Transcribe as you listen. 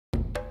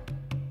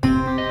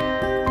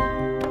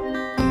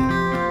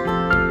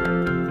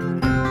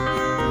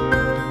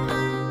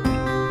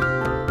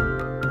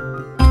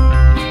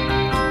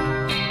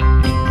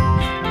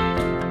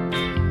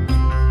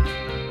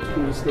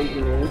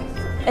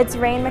It's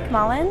Raine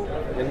McMullen.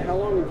 And how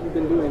long have you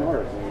been doing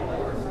art?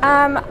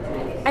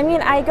 I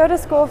mean, I go to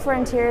school for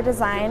interior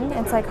design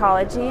and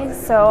psychology,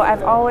 so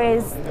I've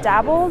always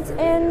dabbled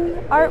in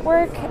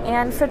artwork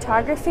and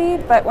photography,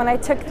 but when I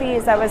took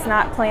these, I was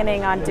not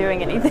planning on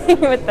doing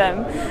anything with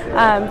them.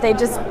 They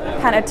just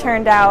kind of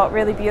turned out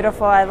really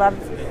beautiful. I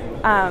loved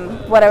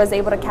what I was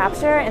able to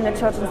capture in the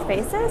children's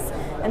faces,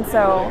 and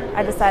so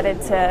I decided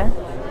to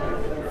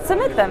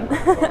submit them.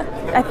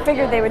 I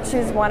figured they would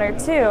choose one or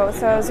two,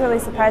 so I was really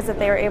surprised that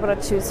they were able to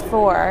choose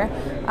four,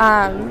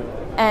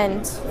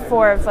 and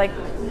four of like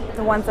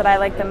the ones that I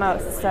like the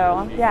most.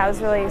 So yeah, it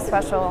was really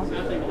special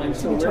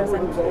to be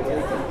chosen.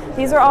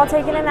 These were all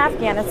taken in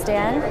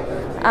Afghanistan.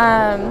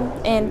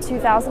 In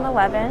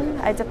 2011,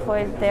 I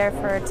deployed there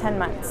for 10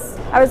 months.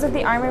 I was with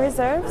the Army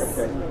Reserves,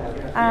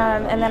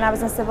 and then I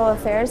was a civil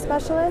affairs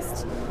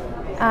specialist.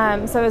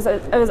 So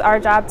it was our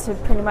job to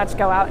pretty much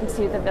go out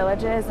into the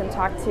villages and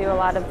talk to a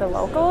lot of the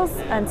locals,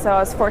 and so I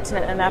was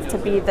fortunate enough to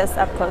be this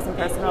up close and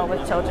personal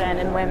with children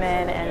and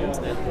women and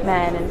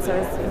men, and so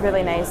it was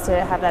really nice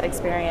to have that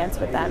experience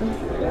with them.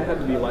 That had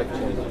to be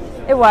life-changing.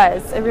 It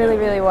was. It really,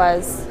 really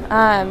was.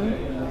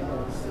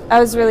 I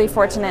was really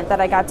fortunate that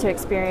I got to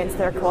experience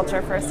their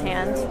culture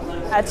firsthand.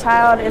 A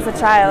child is a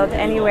child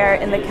anywhere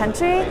in the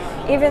country,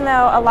 even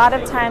though a lot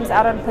of times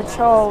out on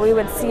patrol we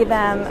would see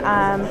them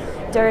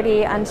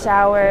dirty,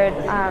 unshowered,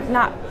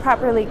 not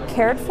properly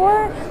cared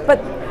for, but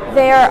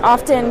they are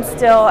often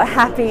still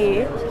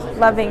happy,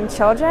 loving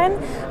children,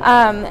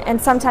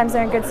 and sometimes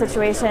they're in good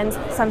situations,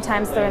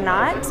 sometimes they're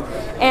not.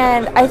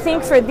 And I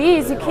think for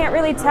these, you can't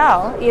really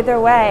tell either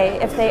way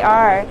if they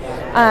are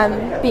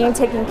being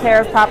taken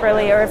care of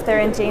properly or if they're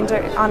in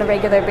danger on a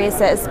regular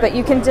basis, but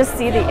you can just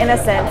see the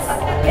innocence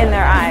in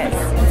their eyes.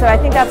 So I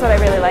think that's what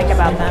I really like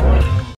about them.